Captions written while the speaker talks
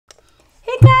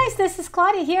this is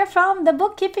Claudia here from the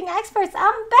Bookkeeping Experts.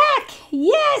 I'm back.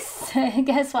 Yes.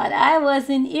 Guess what? I was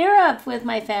in Europe with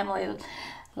my family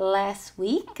last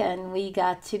week and we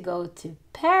got to go to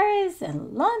Paris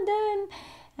and London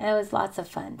and it was lots of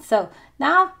fun. So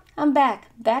now I'm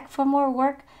back for more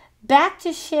work, back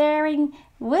to sharing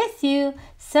with you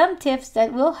some tips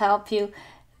that will help you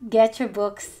get your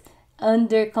books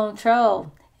under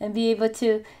control and be able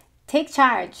to take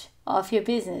charge of your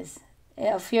business,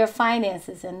 of your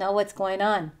finances, and know what's going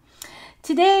on.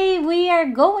 Today we are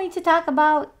going to talk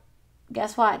about,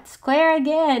 guess what, Square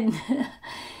again.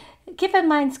 Keep in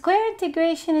mind, Square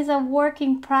integration is a work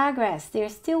in progress. They're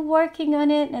still working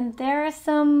on it and there are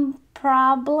some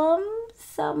problems,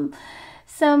 some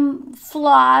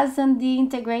flaws in the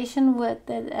integration with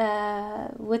the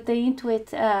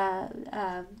Intuit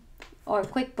or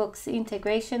QuickBooks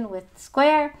integration with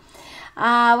Square.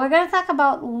 We're going to talk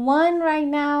about one right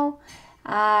now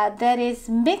that is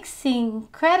mixing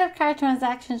credit card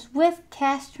transactions with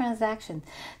cash transactions.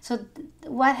 So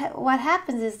what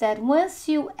happens is that once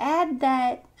you add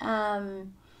that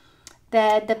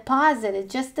deposit, it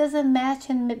just doesn't match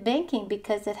in banking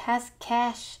because it has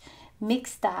cash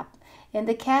mixed up. And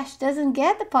the cash doesn't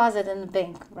get deposited in the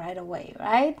bank right away,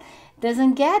 right?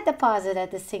 Doesn't get deposited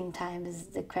at the same time as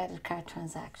the credit card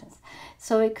transactions.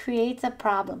 So it creates a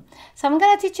problem. So I'm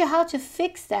going to teach you how to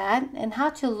fix that and how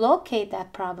to locate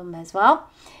that problem as well.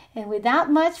 And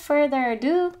without much further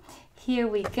ado, here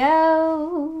we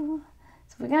go.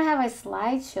 So we're going to have a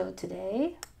slideshow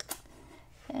today.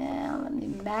 And let me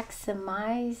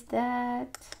maximize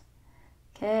that.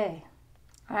 Okay.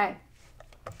 All right.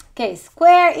 Okay,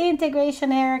 Square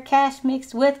integration error, cash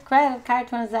mixed with credit card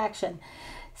transaction.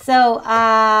 So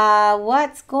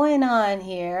what's going on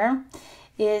here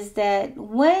is that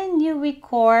when you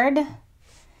record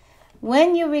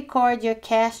your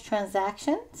cash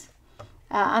transactions,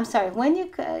 when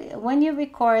you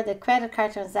record the credit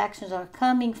card transactions are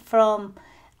coming from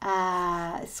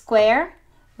Square,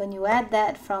 when you add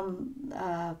that from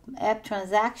app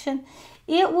transaction,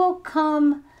 it will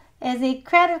come as a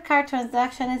credit card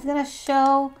transaction. It's going to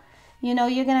show, you're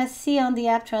going to see on the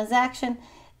app transaction,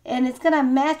 and it's going to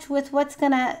match with what's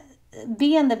going to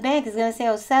be in the bank. It's going to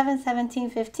say 07, 17,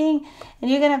 15,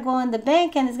 and you're going to go in the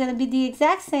bank and it's going to be the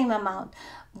exact same amount.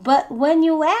 But when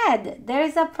you add,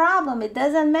 there's a problem. It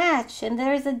doesn't match and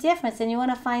there's a difference, and you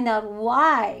want to find out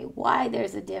why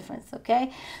there's a difference,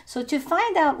 okay? So to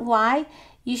find out why,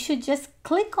 you should just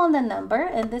click on the number,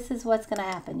 and this is what's going to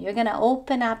happen. You're going to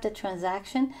open up the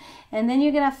transaction, and then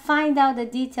you're going to find out the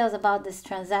details about this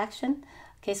transaction.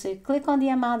 Okay, so you click on the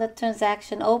amount of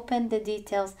transaction, open the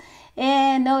details,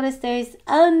 and notice there is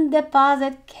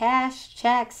undeposited cash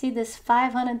check. See this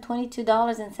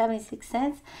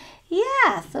 $522.76?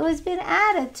 Yeah, so it's been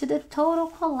added to the total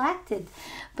collected.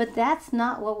 But that's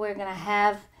not what we're going to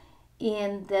have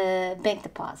in the bank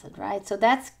deposit, right? So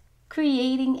that's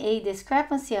creating a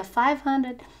discrepancy of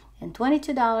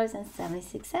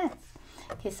 $522.76.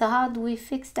 Okay, so how do we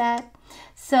fix that?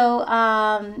 So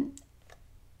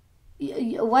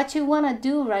what you want to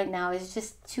do right now is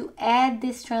just to add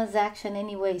this transaction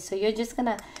anyway. So you're just going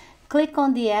to click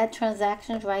on the add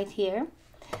transactions right here.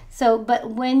 So,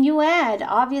 but when you add,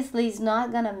 obviously it's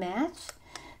not going to match.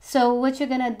 So what you're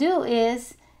going to do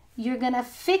is you're going to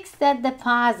fix that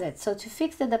deposit. So to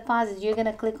fix the deposit, you're going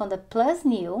to click on the plus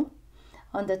new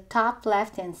on the top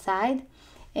left hand side,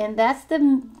 and that's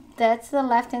the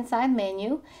left hand side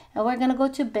menu, and we're going to go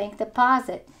to bank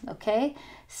deposit. Okay,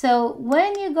 so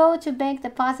when you go to bank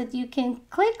deposit, you can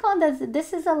click on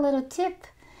this is a little tip,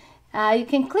 you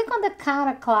can click on the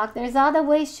counter clock. There's other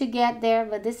ways to get there,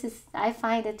 but I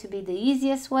find it to be the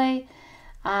easiest way.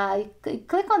 You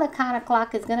click on the counter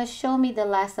clock. It's going to show me the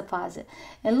last deposit,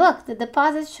 and look, the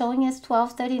deposit showing is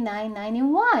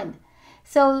 $1239.91.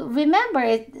 So remember,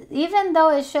 even though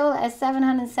it showed as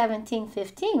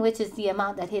 $717.15, which is the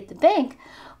amount that hit the bank,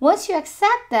 once you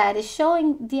accept that, it's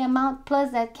showing the amount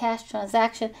plus that cash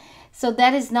transaction. So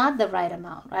that is not the right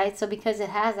amount, right? So because it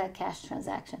has that cash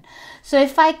transaction. So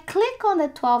if I click on the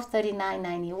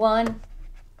 $1239.91,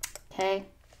 okay,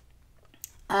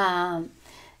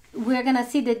 we're going to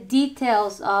see the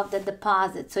details of the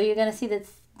deposit. So you're going to see the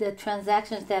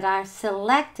transactions that are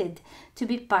selected to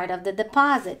be part of the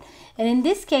deposit. And in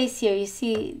this case here, you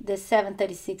see the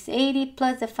 $736.80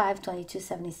 plus the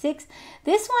 $522.76.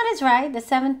 This one is right. The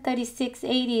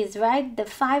 $736.80 is right. The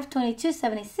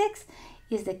 $522.76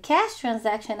 is the cash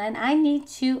transaction, and I need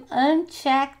to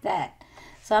uncheck that.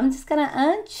 So I'm just going to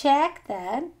uncheck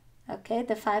that, okay,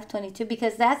 the $522,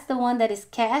 because that's the one that is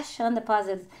cash on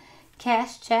deposit,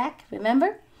 cash check,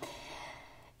 remember?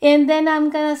 And then I'm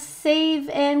gonna save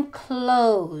and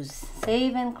close.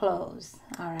 Save and close.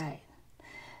 All right.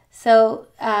 So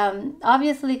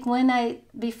obviously,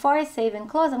 before I save and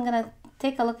close, I'm gonna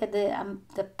take a look at the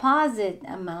deposit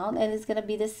amount, and it's gonna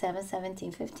be the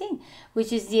 717.15,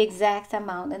 which is the exact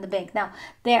amount in the bank. Now,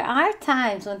 there are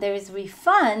times when there is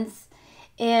refunds,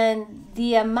 and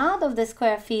the amount of the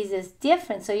square fees is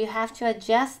different, so you have to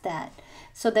adjust that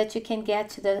so that you can get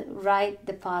to the right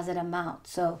deposit amount.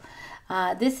 So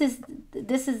this is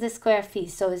the square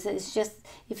fees. So it's just,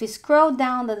 if you scroll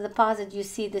down the deposit, you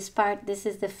see this part. This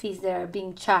is the fees that are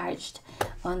being charged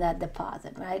on that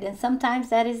deposit, right? And sometimes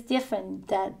that is different.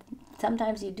 That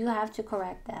sometimes you do have to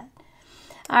correct that.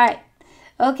 All right.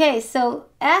 Okay. So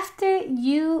after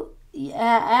you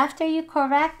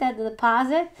correct that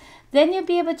deposit, then you'll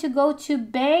be able to go to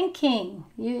banking.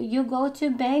 You go to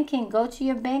banking, go to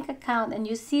your bank account, and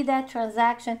you see that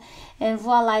transaction, and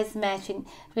voila, it's matching.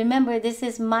 Remember, this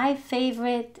is my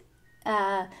favorite.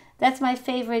 That's my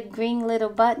favorite green little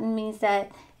button, means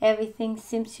that everything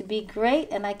seems to be great,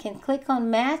 and I can click on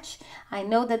match. I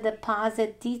know the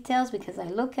deposit details because I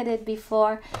looked at it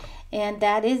before, and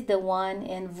that is the one,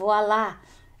 and voila,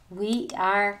 we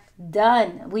are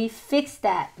done. We fixed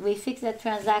that. We fixed that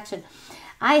transaction.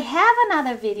 I have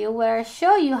another video where I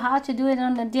show you how to do it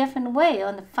on a different way,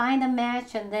 on the find a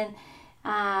match and then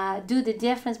do the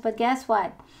difference. But guess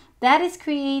what? That is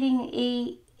creating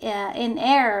an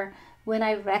error when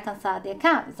I reconcile the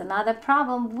account. It's another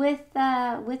problem with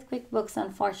QuickBooks,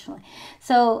 unfortunately.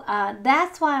 So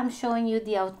that's why I'm showing you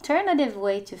the alternative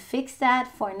way to fix that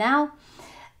for now.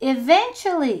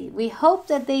 Eventually, we hope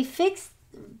that they fix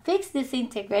this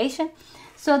integration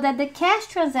so that the cash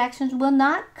transactions will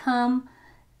not come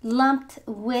lumped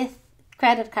with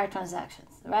credit card transactions,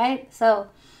 right? So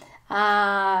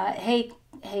hey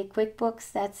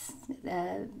QuickBooks, that's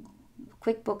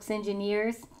QuickBooks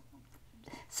engineers,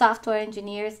 software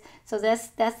engineers. So that's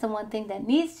the one thing that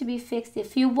needs to be fixed.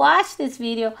 If you watch this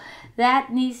video,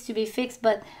 that needs to be fixed.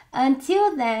 But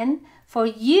until then, for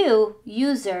you,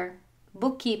 user,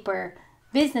 bookkeeper,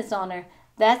 business owner,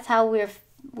 that's how we're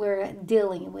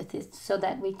dealing with it, so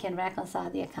that we can reconcile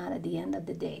the account at the end of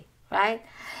the day, right?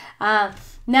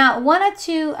 Now, wanted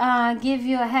to give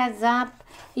you a heads up.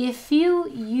 If you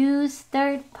use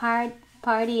third-party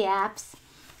apps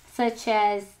such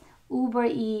as Uber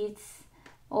Eats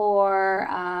or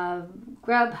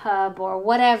Grubhub or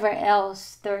whatever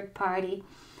else third-party,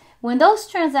 when those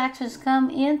transactions come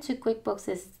into QuickBooks,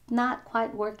 it's not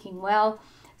quite working well.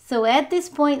 So at this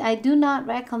point, I do not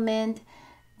recommend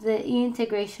the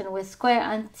integration with Square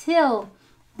until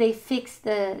they fix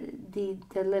the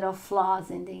little flaws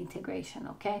in the integration,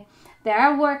 okay? There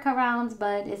are workarounds,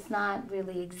 but it's not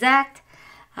really exact.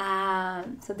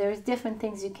 So there's different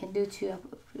things you can do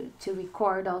to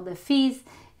record all the fees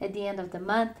at the end of the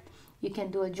month. You can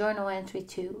do a journal entry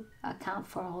to account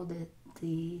for all the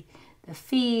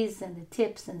fees and the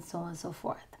tips and so on and so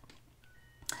forth.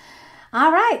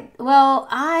 All right, well,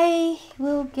 I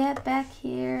will get back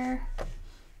here.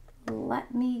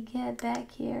 Let me get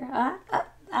back here.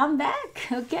 I'm back,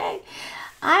 okay?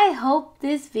 I hope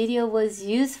this video was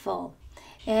useful,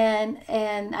 and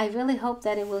I really hope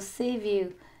that it will save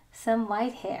you some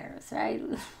white hairs, right?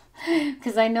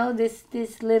 Because I know this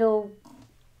little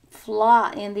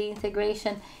flaw in the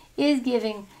integration is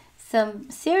giving some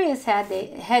serious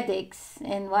headaches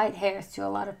and white hairs to a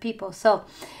lot of people. So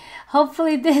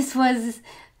hopefully this was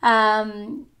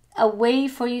a way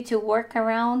for you to work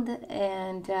around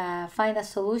and find a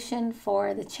solution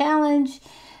for the challenge.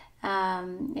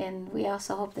 And we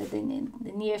also hope that in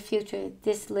the near future,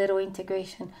 this little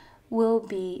integration will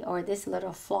be, or this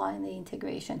little flaw in the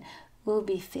integration will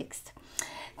be fixed.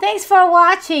 Thanks for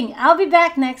watching. I'll be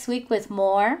back next week with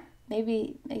more.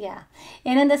 Maybe, yeah.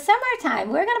 And in the summertime,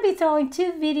 we're going to be throwing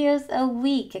 2 videos a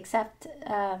week, except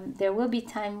there will be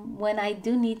time when I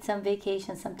do need some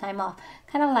vacation, some time off,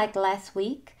 kind of like last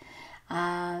week.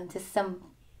 Just some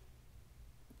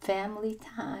family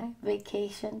time,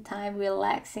 vacation time,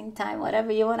 relaxing time,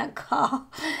 whatever you want to call.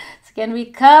 So can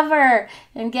recover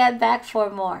and get back for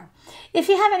more. If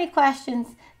you have any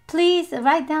questions, please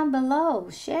write down below.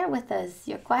 Share with us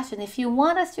your question. If you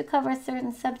want us to cover a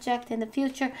certain subject in the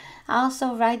future,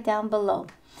 also write down below.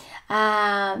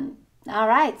 All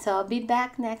right, so I'll be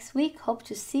back next week. Hope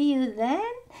to see you then.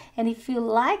 And if you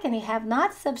like and you have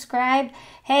not subscribed,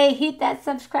 hey, hit that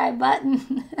subscribe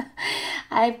button.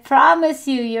 I promise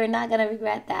you, you're not going to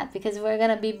regret that, because we're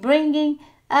going to be bringing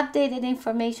updated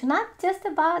information, not just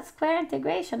about Square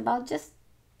integration, about just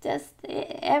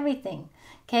everything.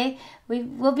 Okay,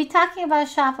 we'll be talking about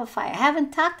Shopify. I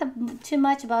haven't talked too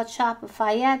much about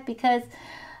Shopify yet because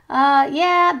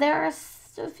Yeah, there are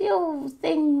a few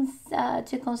things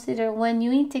to consider when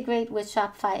you integrate with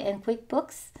Shopify and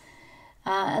QuickBooks.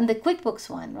 And the QuickBooks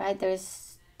one, right?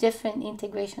 There's different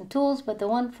integration tools, but the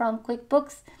one from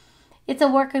QuickBooks, it's a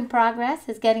work in progress.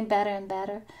 It's getting better and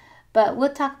better. But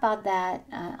we'll talk about that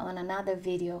on another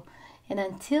video. And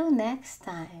until next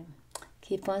time,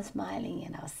 keep on smiling,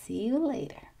 and I'll see you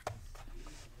later.